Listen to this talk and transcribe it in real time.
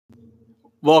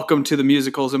Welcome to the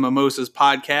Musicals and Mimosas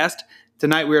podcast.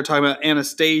 Tonight we are talking about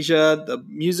Anastasia, the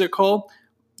musical,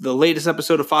 the latest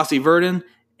episode of Fosse Verdon,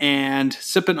 and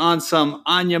sipping on some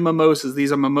Anya mimosas.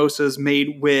 These are mimosas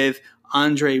made with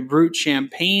Andre Brut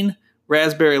champagne,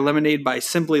 raspberry lemonade by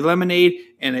Simply Lemonade,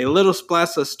 and a little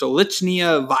splash of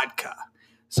Stolichnia vodka.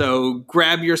 So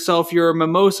grab yourself your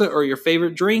mimosa or your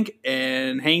favorite drink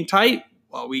and hang tight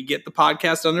while we get the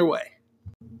podcast underway.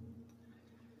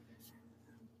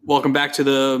 Welcome back to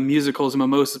the Musicals and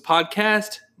Mimosas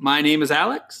podcast. My name is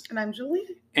Alex. And I'm Julie.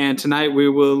 And tonight we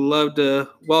will love to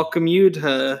welcome you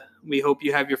to, we hope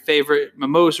you have your favorite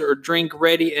mimosa or drink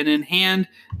ready and in hand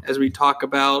as we talk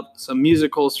about some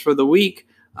musicals for the week.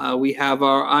 We have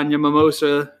our Anya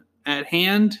mimosa at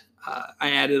hand.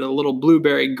 I added a little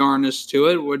blueberry garnish to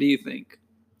it. What do you think?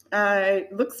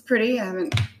 It looks pretty. I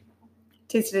haven't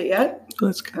tasted it yet.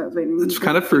 It's kind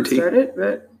of fruity. Started,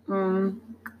 but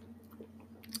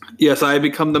yes, I have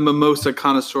become the mimosa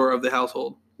connoisseur of the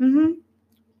household. Mm-hmm.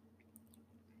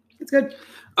 It's good.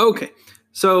 Okay,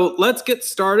 so let's get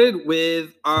started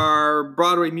with our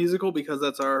Broadway musical because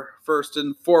that's our first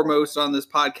and foremost on this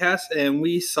podcast. And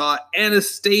we saw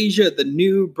Anastasia, the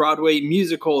new Broadway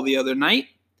musical, the other night.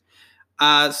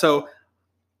 So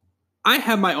I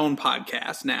have my own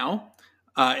podcast now.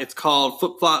 It's called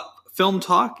Flip Flop Film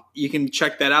Talk. You can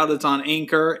check that out. It's on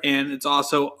Anchor, and it's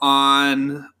also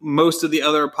on most of the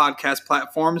other podcast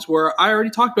platforms where I already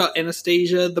talked about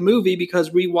Anastasia, the movie,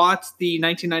 because we watched the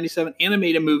 1997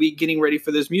 animated movie getting ready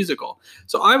for this musical.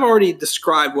 So I've already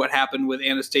described what happened with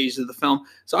Anastasia, the film.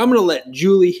 So I'm going to let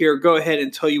Julie here go ahead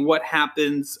and tell you what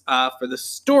happens for the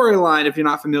storyline if you're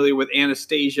not familiar with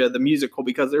Anastasia, the musical,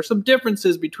 because there's some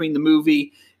differences between the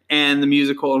movie and the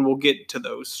musical, and we'll get to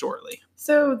those shortly.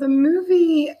 So the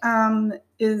movie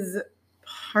is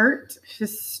part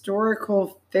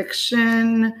historical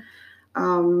fiction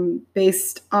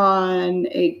based on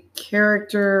a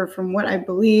character from what I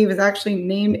believe is actually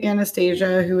named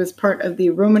Anastasia, who is part of the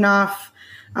Romanov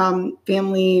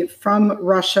family from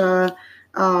Russia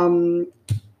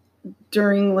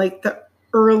during like the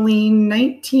early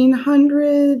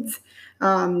 1900s,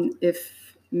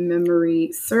 if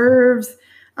memory serves.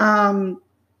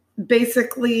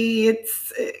 Basically,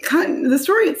 the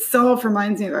story itself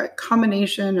reminds me of a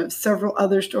combination of several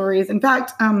other stories. In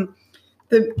fact,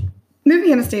 the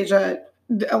movie Anastasia,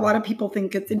 a lot of people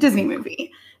think it's a Disney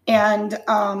movie. And,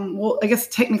 well, I guess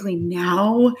technically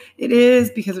now it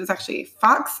is because it was actually a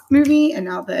Fox movie. And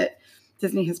now that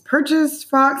Disney has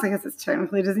purchased Fox, I guess it's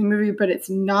technically a Disney movie, but it's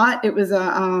not. It was a,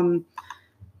 oh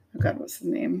God, what's his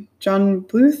name? Don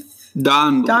Bluth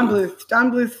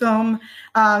film.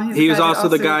 He was also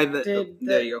the guy that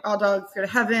did All Dogs Go to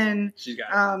Heaven.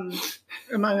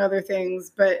 Among other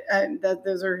things, but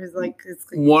those are his like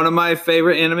one of my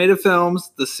favorite animated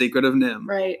films, The Secret of NIMH.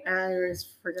 Right, I always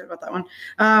forget about that one.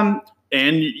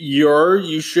 And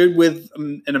you should with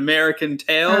An American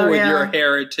Tale with your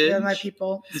heritage. Yeah, my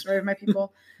people, the story of my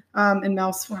people, in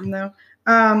mouse form though.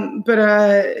 But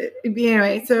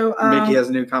anyway, so Mickey has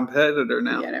a new competitor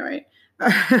now. Yeah, right.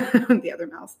 The other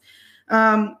mouse.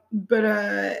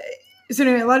 So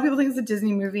anyway, a lot of people think it's a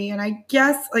Disney movie, and I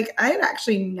guess like I had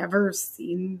actually never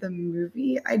seen the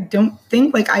movie. I don't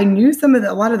think I knew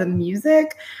a lot of the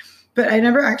music, but I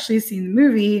never actually seen the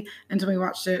movie until we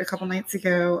watched it a couple nights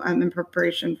ago in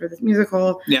preparation for this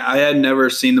musical. Yeah, I had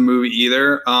never seen the movie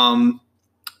either.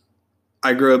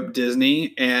 I grew up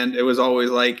Disney, and it was always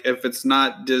like, if it's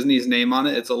not Disney's name on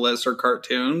it, it's a lesser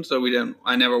cartoon. So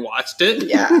I never watched it.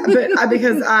 Yeah, but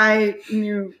because I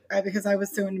was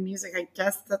so into music, I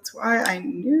guess that's why I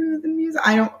knew the music.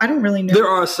 I don't really know. There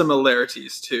are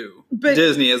similarities to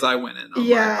Disney as I went in.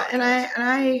 Yeah, and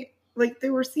I like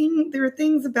there were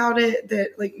things about it that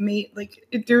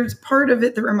there's part of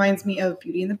it that reminds me of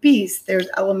Beauty and the Beast. There's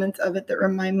elements of it that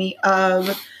remind me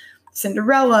of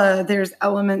Cinderella. There's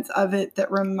elements of it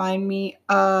that remind me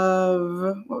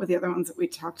of what were the other ones that we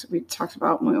talked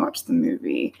about when we watched the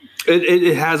movie.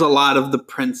 It has a lot of the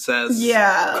princess,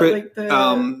 like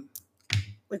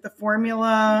the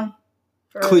formula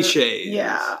for cliches,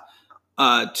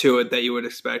 to it that you would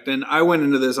expect. And I went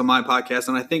into this on my podcast,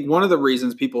 and I think one of the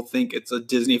reasons people think it's a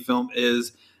Disney film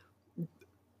is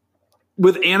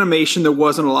with animation, there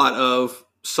wasn't a lot of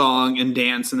song and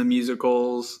dance in the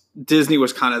musicals. Disney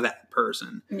was kind of that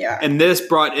person. Yeah. And this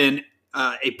brought in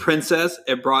a princess,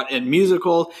 it brought in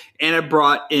musical, and it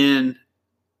brought in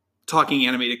talking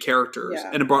animated characters.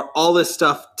 Yeah. And it brought all this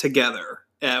stuff together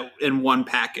in one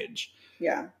package.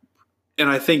 Yeah. And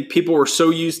I think people were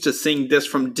so used to seeing this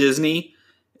from Disney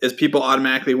is people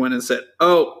automatically went and said,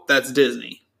 oh, that's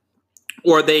Disney.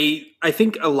 or I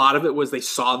think a lot of it was they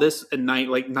saw this in the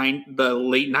late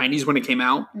 90s when it came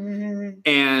out,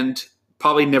 and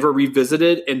probably never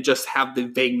revisited and just have the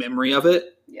vague memory of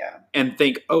it. Yeah. And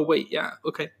think, oh wait, yeah,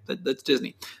 okay, that's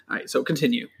Disney. All right, so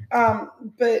continue.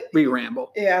 But we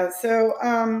ramble. Yeah. So,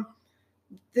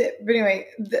 but anyway,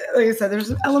 like I said,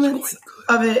 there's elements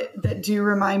of it that do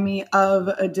remind me of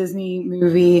a Disney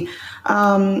movie.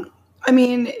 I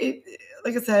mean,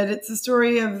 like I said, it's a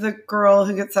story of the girl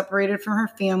who gets separated from her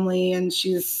family and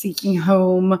she's seeking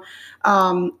home.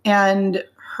 And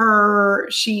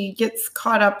she gets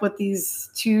caught up with these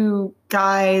two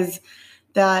guys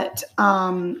that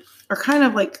are kind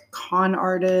of like con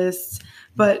artists,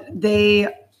 but they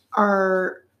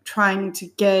are trying to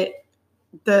get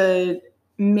the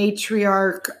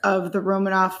matriarch of the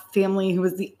Romanov family, who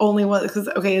was the only one, because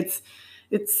it's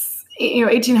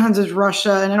 1800s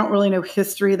Russia, and I don't really know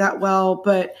history that well,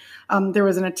 but there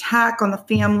was an attack on the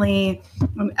family,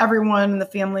 and everyone in the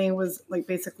family was like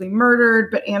basically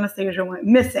murdered, but Anastasia went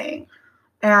missing.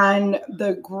 And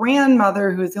the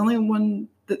grandmother, who is the only one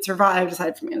that survived,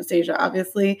 aside from Anastasia,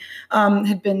 obviously,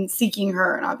 had been seeking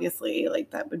her, and obviously,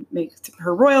 like, that would make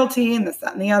her royalty, and this,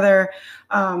 that, and the other.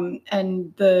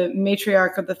 And the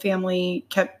matriarch of the family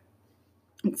kept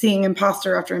seeing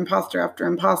imposter after imposter after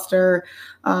imposter.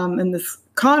 And this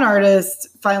con artist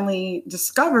finally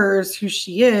discovers who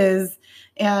she is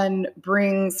and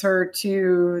brings her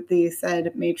to the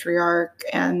said matriarch,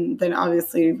 and then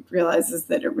obviously realizes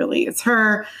that it really is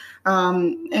her.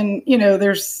 And,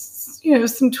 there's,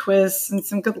 some twists and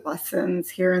some good lessons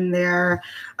here and there.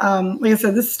 Like I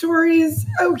said, the story is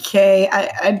okay.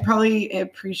 I'd probably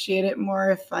appreciate it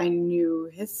more if I knew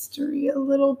history a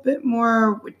little bit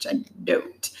more, which I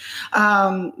don't.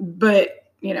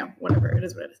 But, whatever, it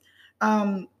is what it is.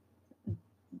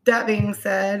 That being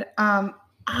said,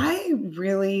 I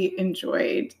really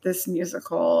enjoyed this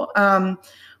musical.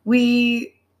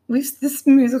 This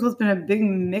musical has been a big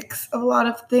mix of a lot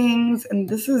of things, and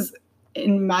this is,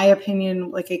 in my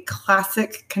opinion, like a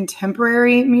classic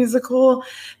contemporary musical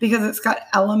because it's got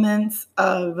elements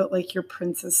of like your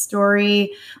Princess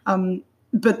story,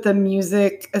 but the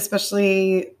music,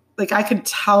 especially, like, I could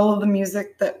tell the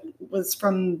music that was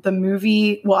from the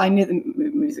movie. Well, I knew the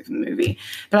music from the movie,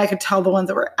 but I could tell the ones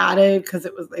that were added because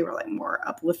they were like more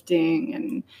uplifting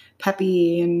and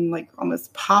peppy and like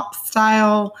almost pop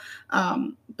style.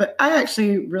 But I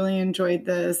actually really enjoyed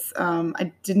this.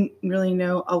 I didn't really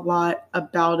know a lot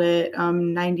about it.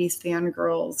 90s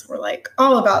fangirls were like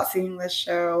all about seeing this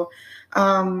show.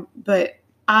 But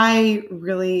I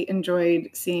really enjoyed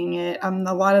seeing it. A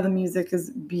lot of the music is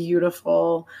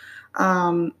beautiful.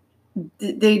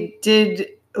 They did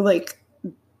like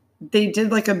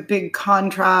a big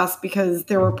contrast because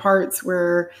there were parts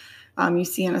where you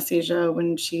see Anastasia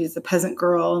when she's a peasant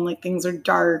girl and like things are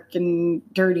dark and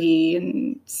dirty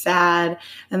and sad,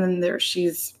 and then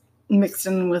she's mixed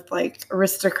in with like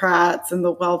aristocrats and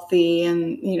the wealthy,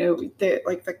 and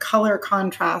the color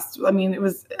contrast. I mean, it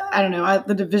was, I don't know,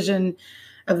 the division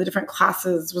of the different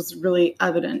classes was really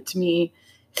evident to me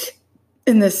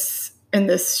in this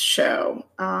show.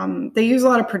 They use a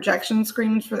lot of projection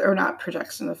screens or not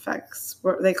projection effects.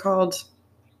 What are they called?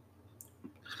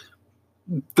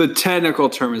 The technical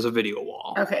term is a video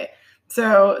wall. Okay.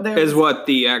 So there is what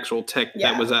the actual tech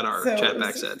that was at our chat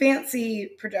back said. Fancy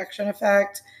projection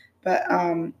effect, but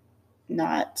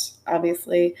not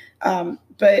obviously.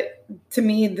 But to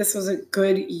me, this was a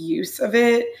good use of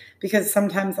it because a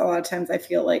lot of times I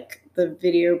feel like the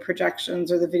video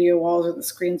projections or the video walls or the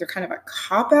screens are kind of a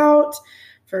cop-out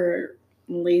for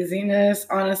laziness,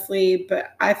 honestly,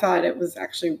 but I thought it was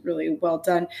actually really well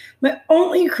done. My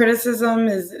only criticism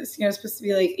is supposed to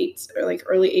be like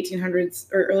early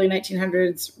 1800s or early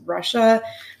 1900s Russia,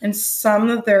 and some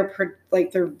of their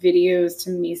videos to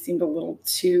me seemed a little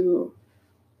too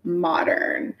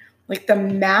modern. Like the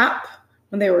map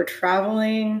when they were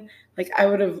traveling, like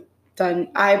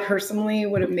I personally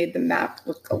would have made the map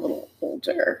look a little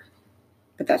older,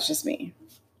 but that's just me.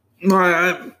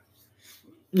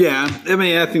 Yeah, I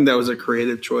mean, I think that was a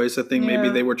creative choice. I think maybe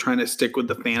they were trying to stick with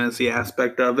the fantasy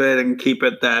aspect of it and keep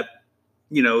it that,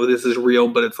 this is real,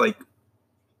 but it's like,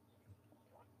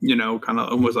 kind of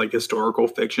almost like historical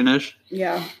fiction-ish.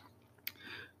 Yeah.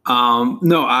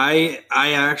 No, I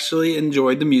actually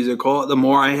enjoyed the musical. The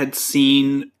more I had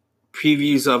seen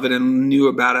previews of it and knew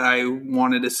about it, I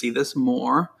wanted to see this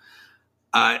more.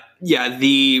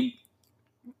 The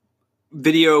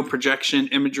video projection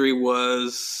imagery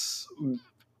was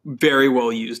very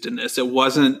well used in this. It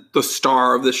wasn't the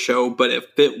star of the show, but it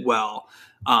fit well.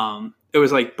 It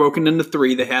was like broken into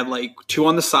three. They had like two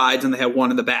on the sides and they had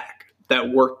one in the back that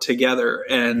worked together.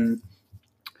 And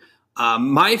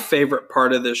My favorite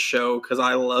part of this show, because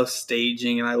I love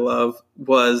staging and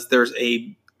there's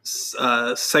a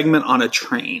segment on a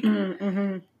train.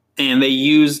 Mm-hmm. And they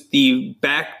used the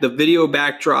video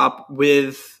backdrop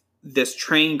with this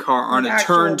train car on a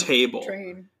turntable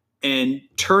and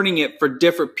turning it for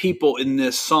different people in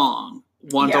this song.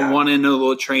 One's on one end of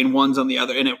the train, one's on the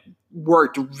other, and it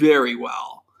worked very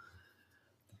well.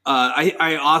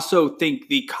 I also think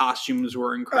the costumes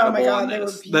were incredible. Oh my God, in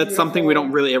this. That's something we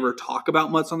don't really ever talk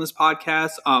about much on this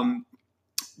podcast.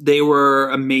 They were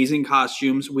amazing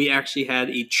costumes. We actually had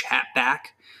a chat back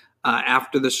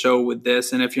after the show with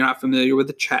this. And if you're not familiar with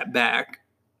the chat back,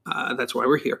 that's why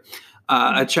we're here.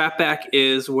 A chat back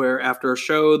is where after a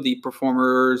show, the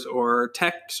performers or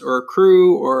techs or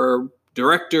crew or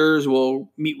directors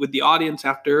will meet with the audience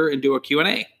after and do a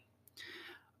Q&A.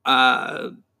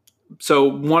 So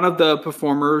one of the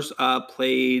performers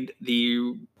played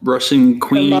the Russian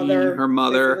queen, her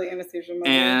mother,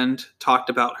 and talked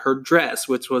about her dress,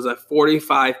 which was a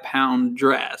 45-pound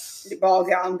dress. The ball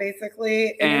gown,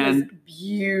 basically. And it was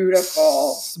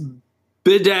beautiful.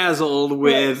 Bedazzled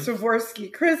with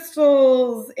Swarovski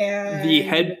crystals, and the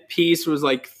headpiece was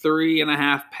like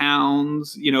 3.5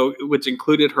 pounds, which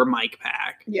included her mic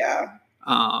pack. Yeah.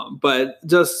 But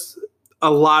just a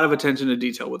lot of attention to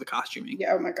detail with the costuming.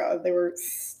 Yeah, oh my God, they were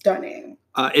stunning.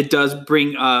 It does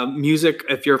bring music.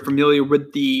 If you're familiar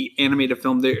with the animated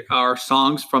film, there are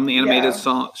songs from the animated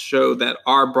show that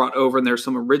are brought over, and there's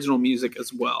some original music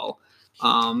as well.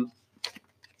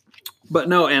 But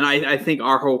no, and I think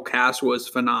our whole cast was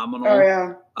phenomenal. Oh,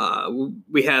 yeah.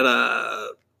 We had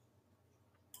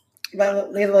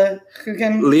Leila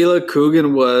Coogan. Leila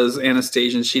Coogan was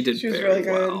Anastasia, and she was very really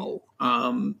good. well.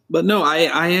 But no,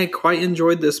 I quite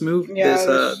enjoyed this movie.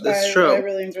 This show. I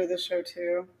really enjoyed this show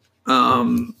too.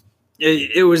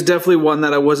 It was definitely one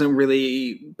that I wasn't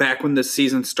really, back when this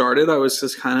season started, I was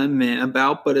just kind of meh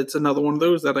about, but it's another one of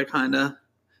those that it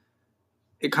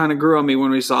kind of grew on me when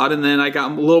we saw it. And then I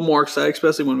got a little more excited,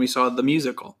 especially when we saw the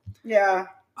musical. Yeah.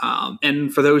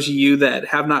 And for those of you that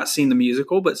have not seen the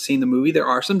musical but seen the movie, there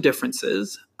are some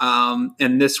differences.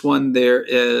 In this one, there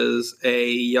is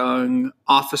a young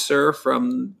officer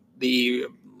from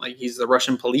he's the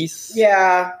Russian police.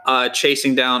 Yeah.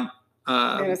 Chasing down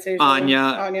Anya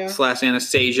 /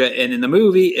 Anastasia. And in the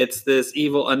movie, it's this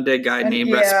evil undead guy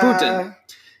named Rasputin.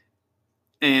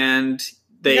 And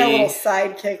they got a little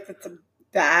sidekick that's a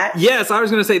bat. Yes, I was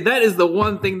going to say that is the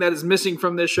one thing that is missing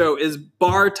from this show is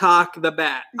Bartok the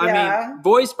Bat. Yeah. I mean,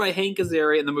 voiced by Hank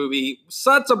Azaria in the movie,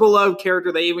 such a beloved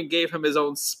character. They even gave him his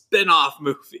own spin-off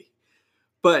movie.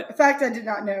 But in fact, I did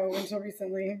not know until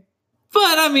recently.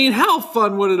 But I mean, how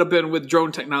fun would it have been with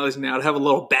drone technology now to have a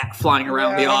little bat flying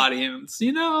around the audience?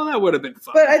 That would have been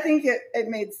fun. But I think it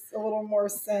made a little more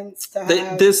sense to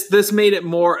have this made it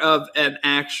more of an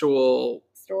actual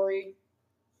story.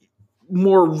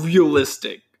 More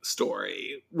realistic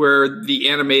story where the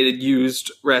animated used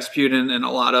Rasputin and a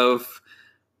lot of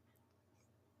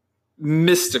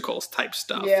mystical type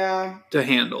stuff to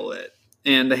handle it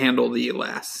and to handle the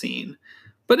last scene.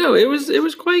 But no, it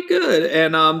was quite good.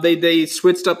 And they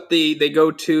switched up they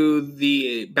go to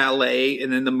the ballet,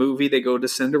 and in the movie they go to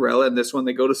Cinderella, and this one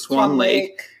they go to Swan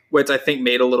Lake, which I think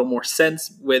made a little more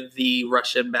sense with the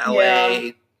Russian ballet.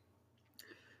 Yeah.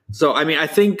 So I mean, I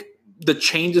think the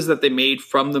changes that they made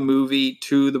from the movie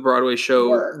to the Broadway show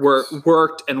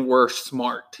worked and were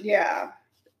smart. Yeah.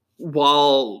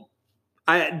 While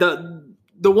the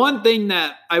one thing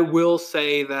that I will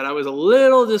say that I was a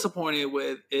little disappointed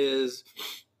with is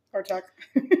Bartok.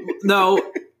 No,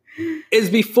 is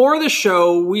before the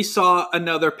show we saw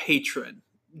another patron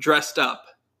dressed up.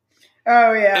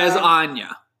 Oh yeah. As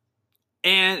Anya.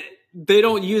 And they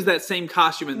don't use that same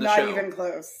costume in the show. Not even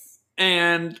close.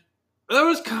 And that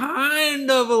was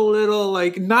kind of a little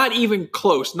not even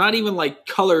close, not even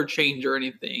color change or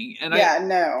anything. And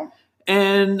no.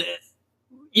 And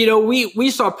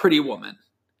we saw Pretty Woman,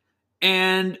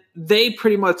 and they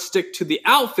pretty much stick to the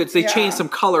outfits. They change some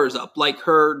colors up, like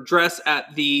her dress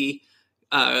at the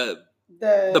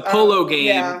polo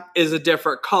game is a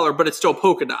different color, but it's still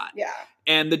polka dot. Yeah.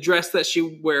 And the dress that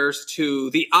she wears to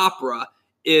the opera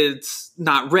is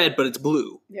not red, but it's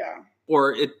blue. Yeah.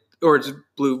 Or it's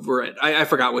blue red. I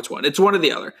forgot which one. It's one or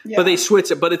the other. Yeah. But they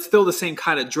switch it, but it's still the same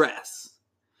kind of dress.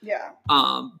 Yeah.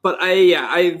 But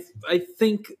I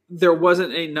think there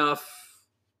wasn't enough.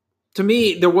 To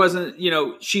me, there wasn't,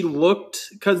 she looked,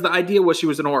 because the idea was she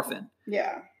was an orphan.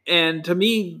 Yeah. And to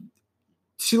me,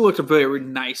 she looked a very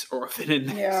nice orphan in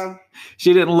this. Yeah.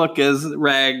 She didn't look as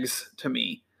rags to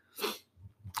me.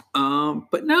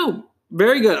 But no,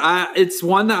 Very good. It's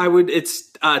one that I would.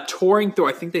 It's touring through.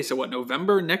 I think they said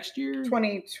November next year.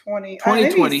 2020.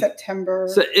 2020. Maybe September.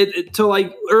 So it to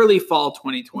like early fall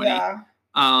 2020. Yeah.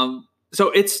 So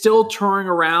it's still touring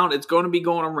around. It's going to be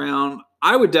going around.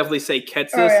 I would definitely say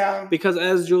catch this because,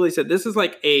 as Julie said, this is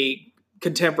like a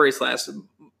contemporary /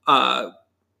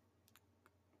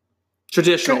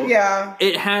 traditional. Yeah.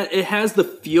 It has the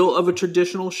feel of a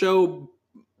traditional show,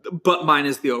 but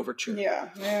minus the overture. Yeah.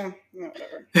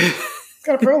 Whatever. It's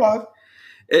got a prologue.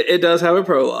 It does have a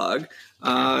prologue.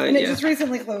 And it just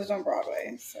recently closed on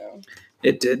Broadway. So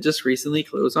it did just recently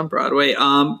close on Broadway.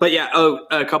 But yeah,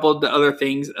 a couple of the other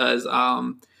things as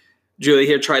Julie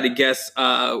here tried to guess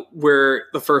where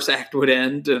the first act would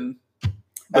end, and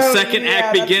the second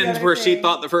act begins where she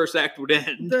thought the first act would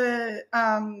end. The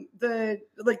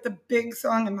big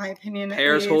song, in my opinion,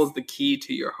 Paris Holds the Key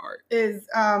to Your Heart, is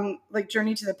like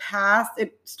Journey to the Past.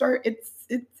 It's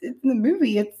in the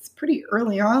movie. It's pretty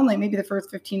early on, like maybe the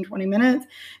first 15-20 minutes,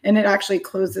 and it actually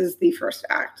closes the first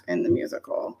act in the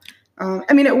musical.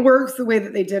 I mean, it works the way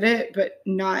that they did it, but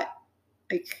not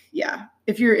like, yeah.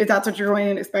 If that's what you're going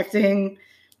and expecting,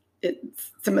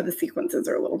 some of the sequences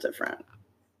are a little different.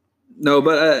 No,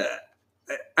 but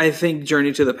I think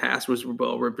Journey to the Past was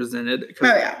well represented. Oh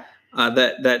yeah.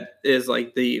 That is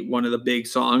like one of the big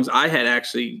songs. I had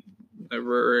actually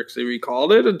never actually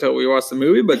recalled it until we watched the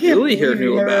movie, but Julie here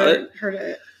knew about it. Heard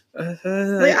it.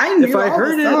 I knew if I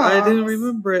heard it, I didn't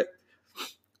remember it.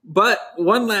 But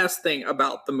one last thing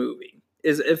about the movie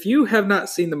is, if you have not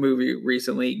seen the movie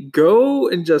recently, go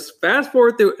and just fast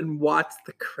forward through it and watch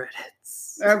the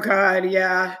credits. Oh God,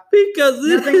 yeah. Because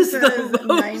it is the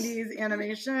 90s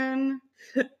animation.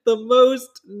 The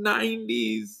most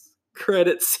 90s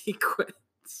credit sequence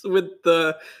with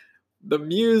the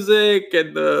music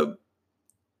and the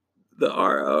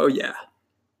art. Oh yeah.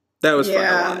 That was fun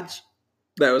to watch.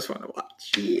 That was fun to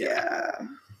watch. Yeah.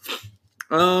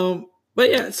 But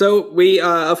yeah, so we,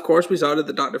 of course, we saw it at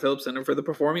the Dr. Phillips Center for the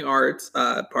Performing Arts,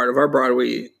 part of our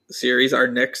Broadway series. Our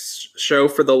next show,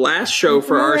 for the last show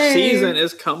for our season,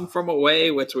 is Come From Away,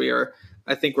 which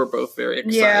I think we're both very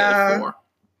excited for.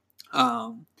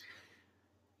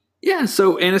 Yeah,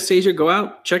 so Anastasia, go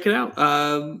out, check it out.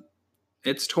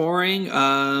 It's touring.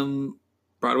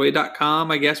 Broadway.com,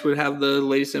 I guess, would have the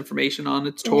latest information on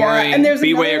its touring. Yeah, and there's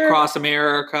B-Way Across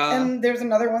America. And there's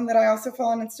another one that I also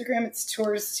follow on Instagram. It's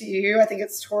Tours to You. I think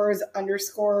it's tours_to_you.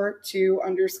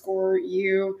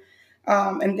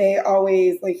 And they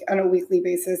always, like, on a weekly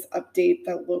basis, update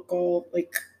the local,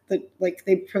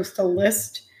 they post a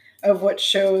list of what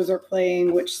shows are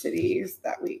playing which cities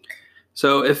that week.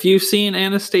 So if you've seen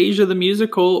Anastasia the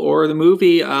musical or the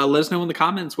movie, let us know in the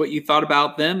comments what you thought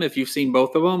about them. If you've seen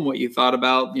both of them, what you thought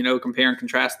about, compare and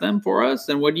contrast them for us,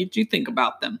 and what did you think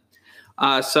about them?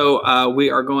 So we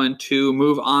are going to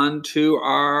move on to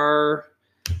our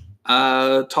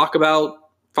talk about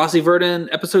Fosse Verdon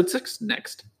episode 6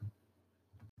 next.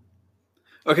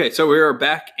 Okay, so we are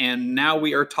back, and now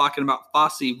we are talking about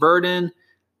Fosse Verdon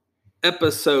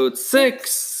episode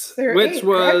 6. Which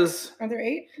was... Are there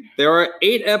 8? There are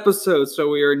 8 episodes, so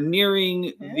we are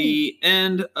nearing the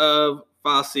end of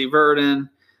Fosse Verdon,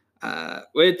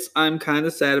 which I'm kind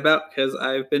of sad about because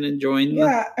I've been enjoying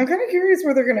I'm kind of curious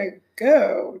where they're going to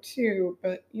go, too,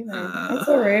 but, that's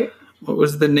all right. What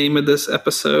was the name of this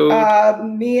episode?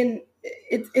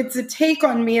 It's a take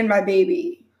on Me and My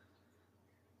Baby.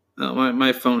 Oh,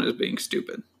 my phone is being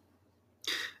stupid.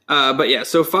 But yeah,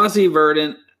 so Fosse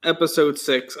Verdon... Episode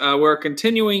 6. We're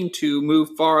continuing to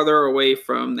move farther away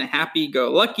from the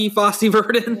happy-go-lucky Fosse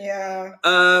Verdon.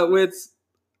 Yeah. Which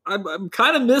I'm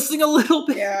kind of missing a little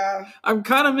bit. Yeah. I'm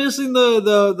kind of missing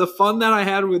the fun that I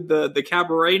had with the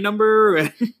cabaret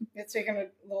number. It's taking a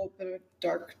little bit of a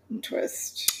dark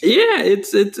twist. Yeah,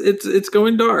 it's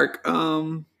going dark.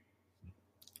 Why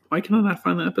can I not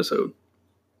find the episode?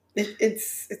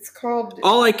 It's called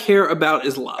All I Care About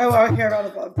Is Love. Oh, All I Care About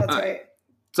Is Love. That's right.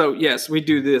 So, yes, we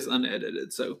do this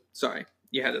unedited. So, sorry.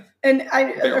 You had to. And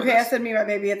I said Me, My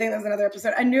Baby. I think that was another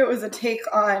episode. I knew it was a take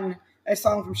on a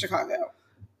song from Chicago,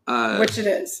 which it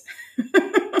is.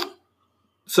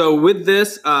 So, with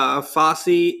this, Fosse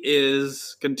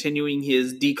is continuing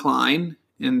his decline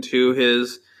into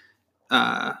his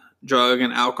drug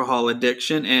and alcohol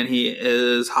addiction, and he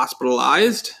is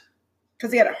hospitalized.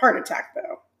 Because he had a heart attack,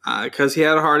 though. Because he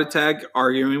had a heart attack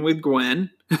arguing with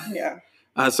Gwen. Yeah.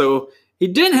 So... He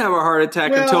didn't have a heart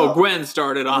attack until Gwen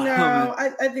started on him. No,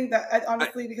 I think that,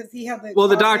 honestly, because he had the... Well,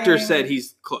 the doctor said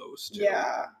he's close.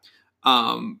 Yeah.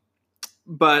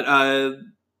 But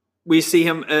we see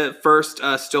him at first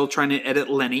still trying to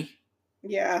edit Lenny.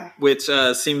 Yeah. Which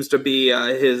seems to be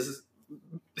his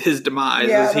his demise.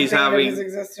 Yeah, He's the bane of having his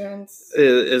existence.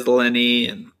 Is Lenny,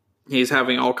 and he's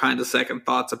having all kinds of second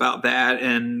thoughts about that.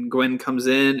 And Gwen comes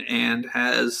in and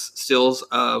has stills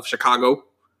of Chicago.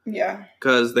 Yeah,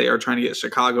 because they are trying to get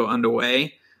Chicago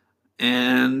underway,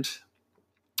 and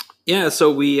yeah,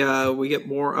 so we get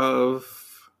more of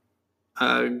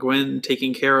Gwen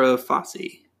taking care of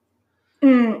Fosse,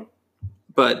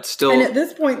 but still. And at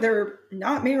this point, they're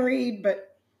not married,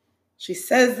 but she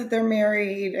says that they're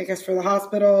married, I guess, for the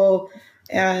hospital.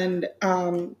 And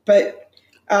but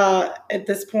at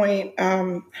this point,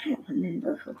 I don't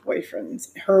remember her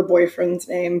boyfriend's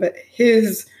name, but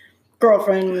his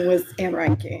girlfriend was Anne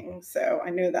Reinking, so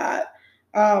I know that.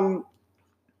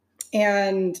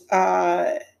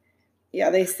 Yeah,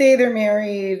 they say they're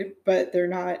married, but they're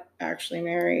not actually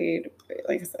married.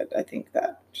 Like I said, I think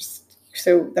that just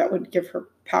so that would give her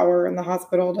power in the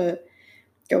hospital to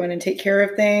go in and take care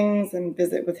of things and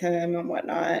visit with him and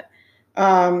whatnot.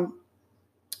 So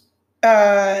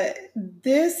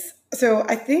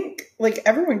I think like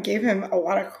everyone gave him a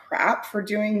lot of crap for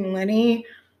doing Lenny.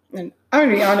 And I'm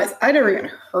gonna be honest, I never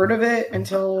even heard of it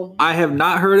until I have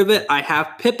not heard of it. I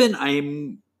have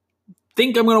Pippin.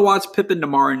 Think I'm gonna watch Pippin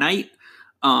tomorrow night.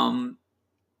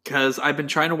 Because I've been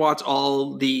trying to watch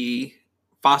all the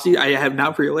Fosse. I have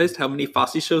not realized how many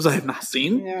Fosse shows I have not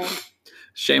seen. Yeah.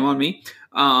 Shame on me.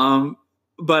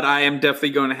 But I am definitely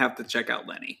going to have to check out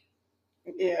Lenny.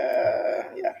 Yeah.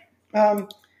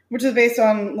 Which is based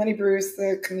on Lenny Bruce,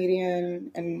 the comedian,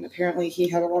 and apparently he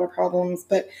had a lot of problems.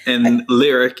 And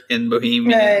Lyric in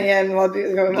Bohemian. And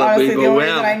honestly, the only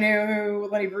reason I knew who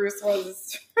Lenny Bruce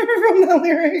was from the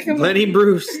Lyric. Lenny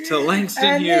Bruce to Langston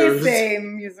and Hughes. They say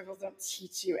musicals don't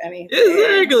teach you anything.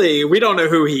 Exactly. We don't know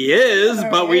who he is,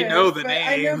 but we know the name.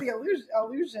 I know the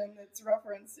allusion that's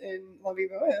referenced in La Vie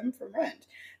Boheme from Rent.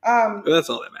 That's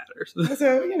all that matters.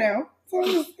 So,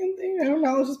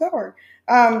 knowledge is power.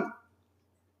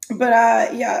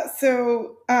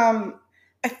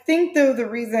 I think though the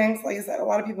reasons, like I said, a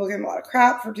lot of people give him a lot of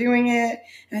crap for doing it,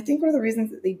 and I think one of the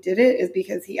reasons that they did it is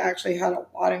because he actually had a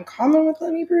lot in common with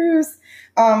Lenny Bruce,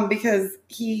 because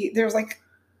there's like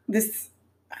this,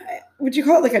 would you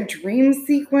call it like a dream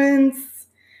sequence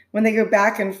when they go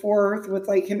back and forth with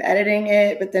like him editing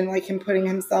it, but then like him putting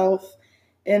himself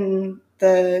in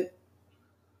the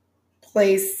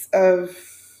place of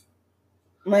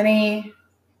Lenny.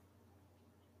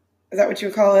 Is that what you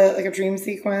would call it? Like a dream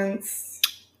sequence?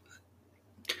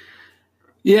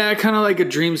 Yeah, kind of like a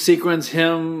dream sequence,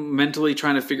 him mentally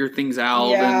trying to figure things out.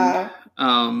 Yeah.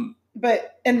 And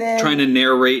then trying to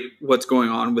narrate what's going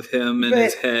on with him in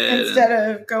his head. Instead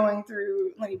of going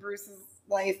through Lenny Bruce's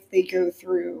life, they go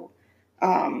through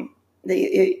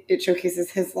it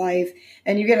showcases his life,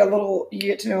 and you get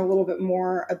to know a little bit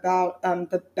more about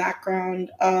the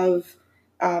background of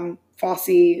Fosse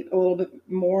a little bit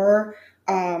more.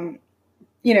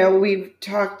 We've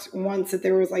talked once that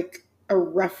there was like a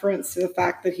reference to the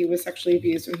fact that he was sexually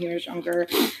abused when he was younger,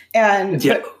 and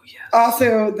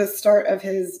also the start of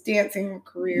his dancing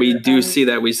career. We do see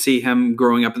that. We see him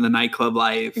growing up in the nightclub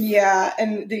life. Yeah,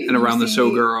 and around the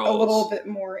showgirls. A little bit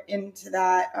more into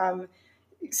that.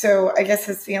 So I guess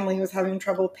his family was having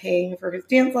trouble paying for his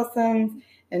dance lessons,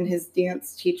 and his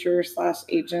dance teacher /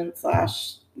 agent / I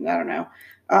don't know.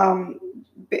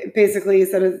 Basically he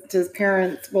said to his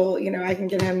parents, well, I can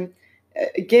get him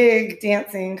a gig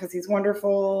dancing because he's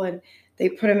wonderful. And they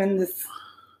put him in this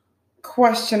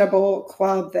questionable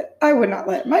club that I would not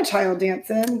let my child dance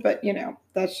in, but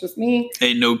that's just me.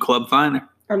 Ain't no club finer.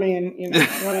 I mean,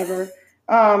 whatever.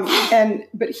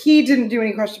 But he didn't do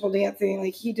any questionable dancing.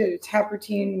 Like he did a tap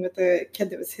routine with a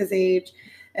kid that was his age.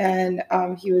 And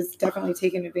he was definitely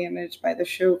taken advantage by the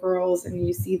showgirls. And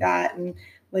you see that. And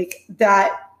like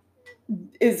that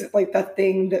is like the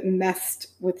thing that messed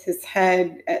with his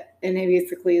head. And he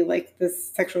basically like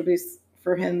this sexual abuse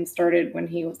for him started when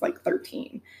he was like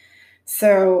 13.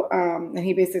 So, and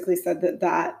he basically said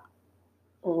that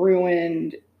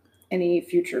ruined any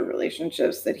future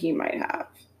relationships that he might have.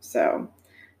 So,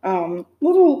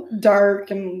 little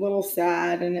dark and a little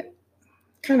sad, and it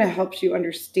kind of helps you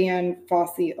understand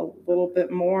Fosse a little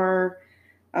bit more,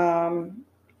 but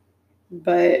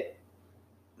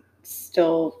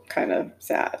still kind of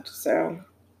sad. So,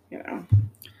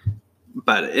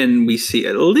 And we see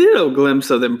a little glimpse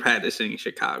of them practicing in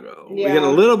Chicago. Yeah. We get a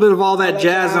little bit of all that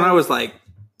jazz, and I was like,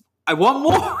 I want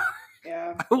more.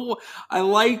 Yeah. I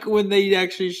like when they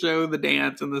actually show the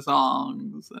dance and the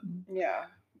songs. Yeah.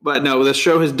 But no, the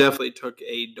show has definitely took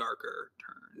a darker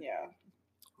turn. Yeah.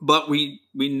 But we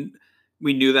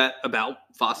knew that about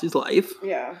Fosse's life.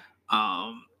 Yeah.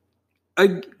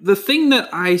 the thing that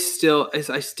I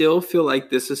still feel like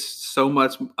this is so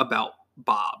much about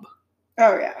Bob.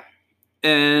 Oh yeah.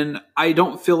 And I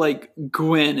don't feel like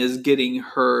Gwen is getting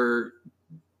her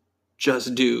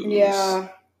just dues. Yeah.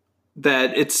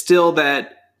 That it's still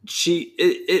that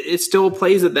it still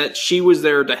plays it that she was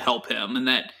there to help him and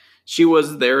that she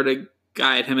was there to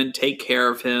guide him and take care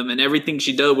of him and everything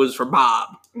she did was for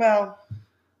Bob. Well,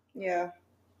 yeah.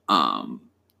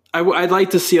 I'd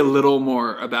like to see a little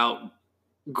more about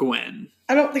Gwen.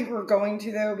 I don't think we're going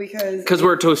to though because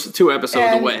we're two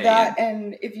episodes away.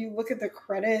 And if you look at the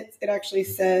credits, it actually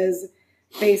says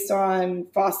based on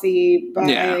Fosse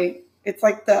by it's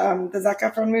like the Zac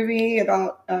Efron movie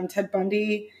about Ted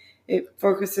Bundy. It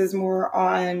focuses more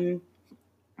on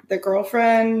the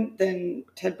girlfriend than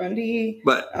Ted Bundy.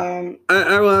 But I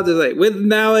will have to say, with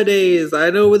nowadays, I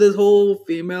know with this whole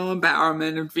female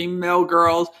empowerment and female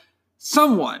girls,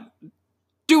 someone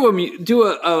do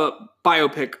a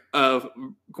biopic of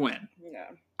Gwen. Yeah.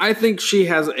 I think she's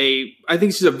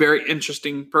a very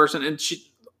interesting person, and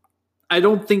I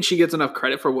don't think she gets enough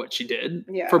credit for what she did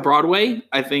for Broadway.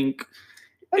 I think.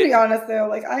 I'll be honest though,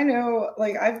 like I know,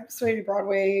 like I've studied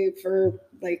Broadway for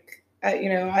like,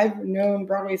 I've known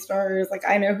Broadway stars. Like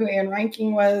I know who Anne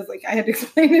Reinking was. Like I had to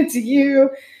explain it to you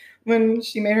when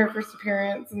she made her first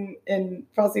appearance in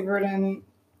Fosse Verdon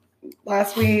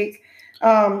last week.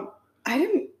 I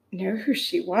didn't know who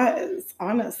she was,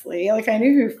 honestly. Like I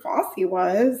knew who Fosse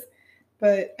was,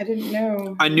 but I didn't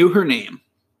know. I knew her name.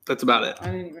 That's about it. I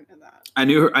didn't even know that. I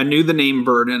knew the name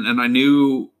Verdon, and I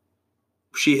knew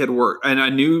she had worked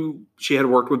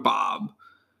with Bob,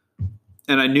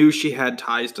 and I knew she had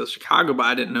ties to Chicago, but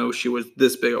I didn't know she was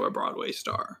this big of a Broadway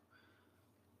star.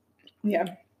 Yeah.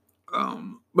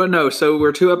 But no, so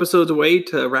we're 2 episodes away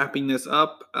to wrapping this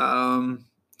up.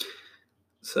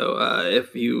 So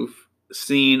if you've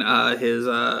seen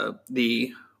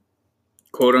the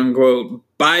quote unquote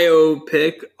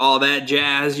biopic, all that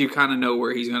jazz, you kind of know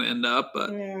where he's going to end up. But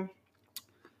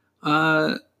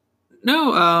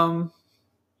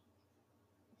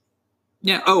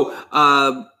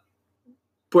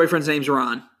boyfriend's name's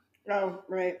Ron. Oh,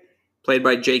 right. Played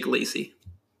by Jake Lacy.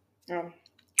 Oh.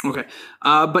 Okay.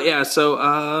 But yeah,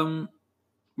 so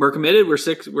we're committed.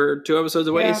 We're 2 episodes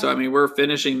away. Yeah. So, I mean, we're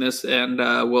finishing this and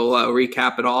we'll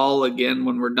recap it all again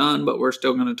when we're done. But we're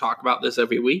still going to talk about this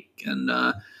every week. And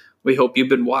we hope you've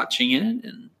been watching it.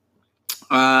 And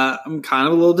I'm kind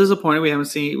of a little disappointed.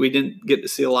 We didn't get to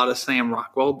see a lot of Sam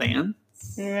Rockwell dance.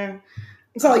 Yeah.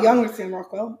 I saw a young Sam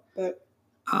Rockwell, but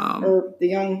or the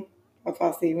young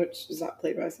Fosse, which is not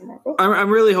played by Sam Rockwell. I'm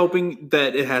really hoping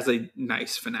that it has a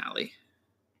nice finale.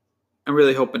 I'm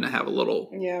really hoping to have a little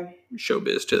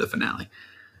showbiz to the finale.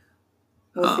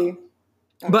 We'll see. Okay.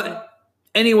 But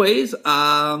anyways,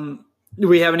 do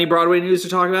we have any Broadway news to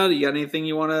talk about? You got anything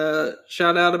you want to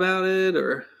shout out about it,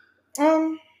 or?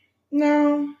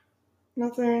 No,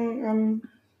 nothing. I'm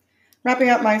wrapping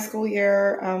up my school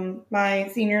year. My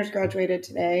seniors graduated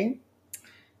today,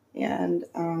 and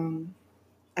I'm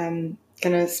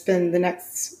gonna spend the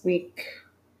next week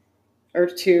or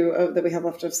 2 that we have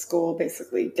left of school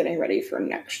basically getting ready for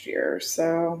next year.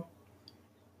 So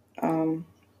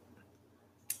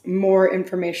more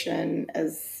information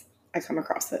as I come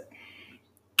across it.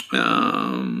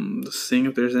 Seeing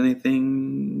if there's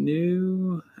anything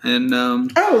new. And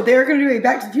they're going to do a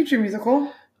Back to the Future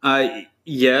musical.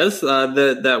 Yes,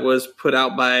 that was put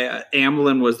out by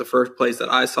Amblin was the first place that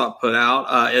I saw it put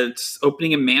out. It's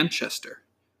opening in Manchester.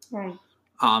 Oh.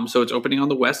 So it's opening on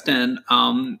the West End.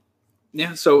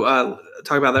 So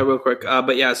talk about that real quick.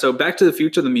 But yeah, so Back to the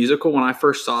Future, the musical, when I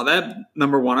first saw that,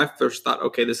 number one, I first thought,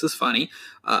 okay, this is funny.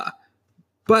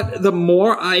 But the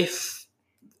more I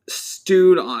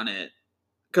stewed on it,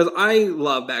 because I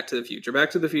love Back to the Future.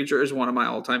 Back to the Future is one of my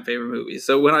all-time favorite movies.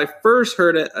 So when I first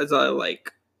heard it, I was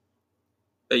like,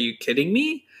 are you kidding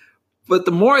me? But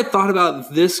the more I thought about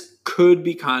it, this could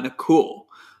be kind of cool.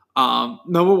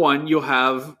 Number one, you'll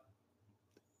have,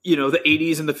 the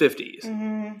 80s and the 50s.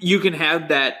 Mm-hmm. You can have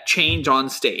that change on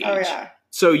stage. Oh, yeah.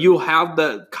 So you'll have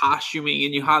the costuming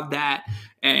and you have that.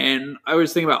 And I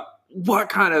was thinking about what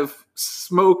kind of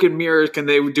smoke and mirrors can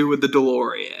they do with the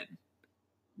DeLorean?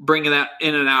 Bringing that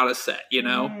in and out of set,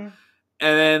 Mm-hmm.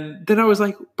 And then I was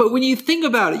like, but when you think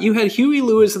about it, you had Huey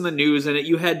Lewis in the News in it.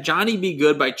 You had Johnny Be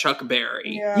Good by Chuck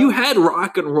Berry. Yeah. You had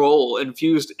rock and roll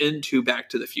infused into Back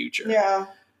to the Future. Yeah.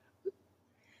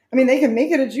 I mean, they could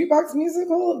make it a jukebox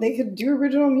musical. They could do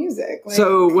original music.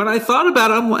 So when I thought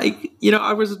about it, I'm like,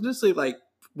 I was initially like,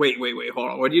 wait, hold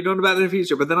on. What are you doing about it in the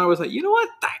future? But then I was like, you know what?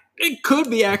 It could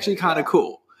be actually kind of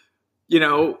cool.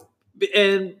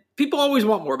 And people always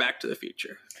want more Back to the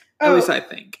Future. At least I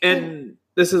think. And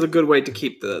this is a good way to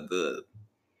keep the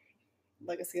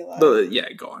legacy alive.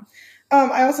 Go on.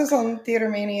 I also saw in Theater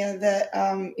Mania that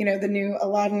the new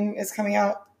Aladdin is coming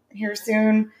out here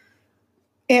soon,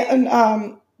 and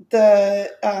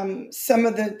some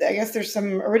of the, I guess there's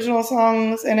some original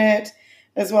songs in it,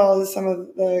 as well as some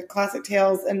of the classic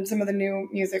tales, and some of the new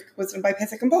music was done by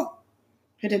Pasek and Paul,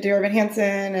 who did Dear Evan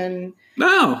Hansen and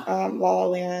La La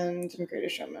Land and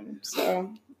Greatest Showman.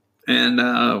 So,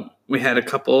 and we had a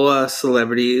couple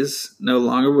celebrities no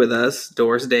longer with us.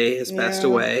 Doris Day has passed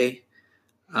away.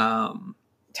 Tom,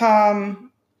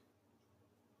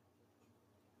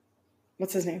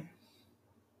 what's his name?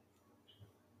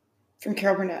 From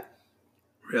Carol Burnett.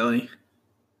 Really?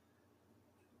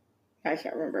 I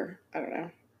can't remember. I don't know.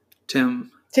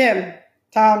 Tim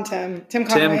Conway.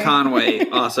 Tim Conway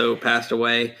also passed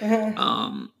away.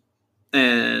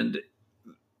 And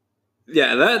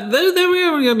yeah, that we're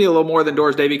going to be a little more than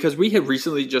Doris Day, because we had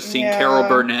recently just seen Carol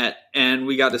Burnett, and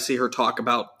we got to see her talk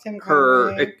about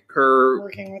her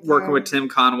working with Tim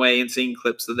Conway and seeing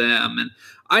clips of them. And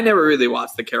I never really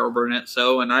watched the Carol Burnett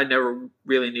show, and I never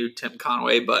really knew Tim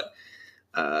Conway, but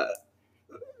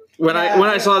when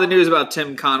I saw the news about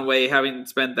Tim Conway having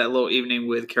spent that little evening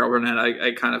with Carol Burnett,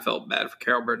 I kind of felt bad for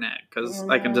Carol Burnett, because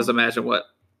I can just imagine what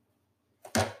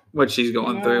she's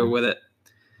going through with it.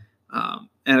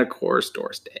 And of course,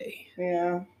 Doris Day.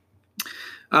 Yeah.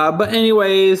 But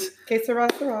anyways, que sera.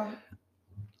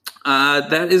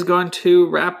 That is going to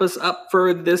wrap us up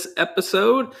for this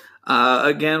episode.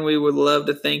 Again, we would love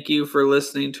to thank you for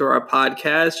listening to our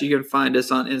podcast. You can find us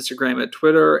on Instagram and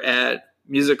Twitter at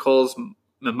Musicals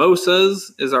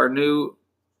Mimosas is our new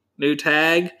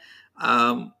tag.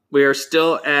 We are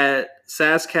still at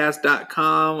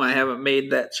sasscast.com. I haven't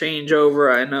made that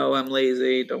changeover. I know I'm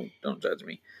lazy. Don't judge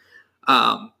me.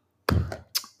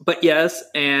 But yes,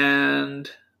 and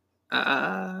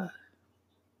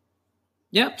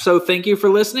so thank you for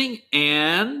listening,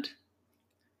 and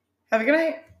have a good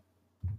night.